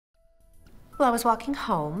Well, I was walking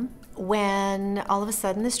home when all of a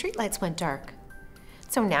sudden the streetlights went dark.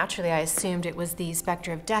 So naturally, I assumed it was the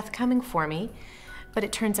specter of death coming for me, but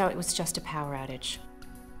it turns out it was just a power outage.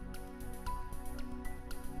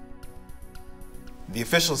 The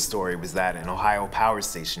official story was that an Ohio power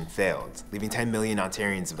station failed, leaving 10 million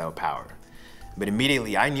Ontarians without power. But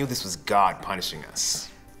immediately, I knew this was God punishing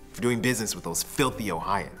us for doing business with those filthy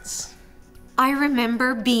Ohioans. I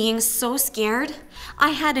remember being so scared. I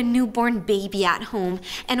had a newborn baby at home,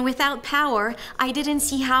 and without power, I didn't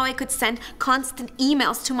see how I could send constant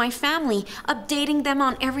emails to my family, updating them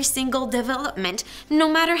on every single development, no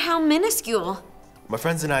matter how minuscule. My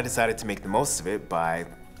friends and I decided to make the most of it by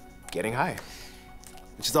getting high,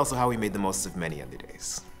 which is also how we made the most of many other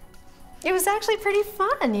days. It was actually pretty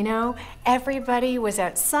fun, you know? Everybody was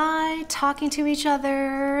outside, talking to each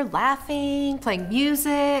other, laughing, playing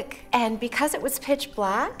music. And because it was pitch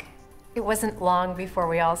black, it wasn't long before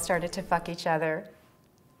we all started to fuck each other.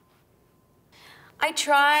 I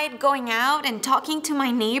tried going out and talking to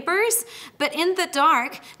my neighbors, but in the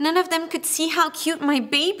dark, none of them could see how cute my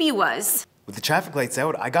baby was. With the traffic lights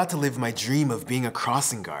out, I got to live my dream of being a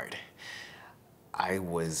crossing guard. I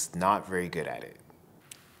was not very good at it.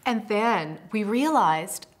 And then we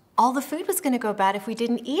realized all the food was gonna go bad if we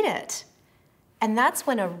didn't eat it. And that's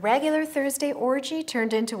when a regular Thursday orgy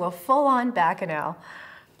turned into a full-on bacchanal.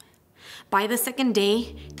 By the second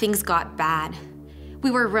day, things got bad. We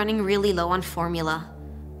were running really low on formula.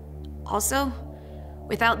 Also,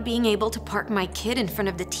 without being able to park my kid in front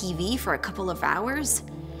of the TV for a couple of hours,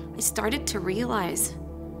 I started to realize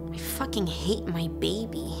I fucking hate my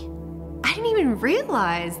baby. I didn't even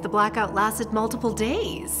realize the blackout lasted multiple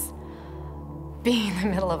days. Being in the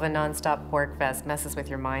middle of a nonstop pork fest messes with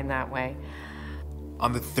your mind that way.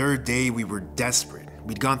 On the third day, we were desperate.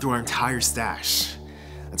 We'd gone through our entire stash.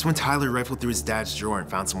 That's when Tyler rifled through his dad's drawer and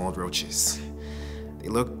found some old roaches. They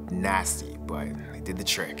looked nasty, but they did the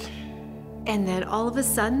trick. And then all of a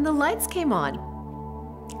sudden, the lights came on.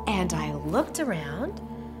 And I looked around,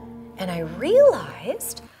 and I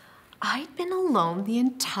realized I'd been alone the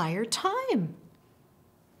entire time.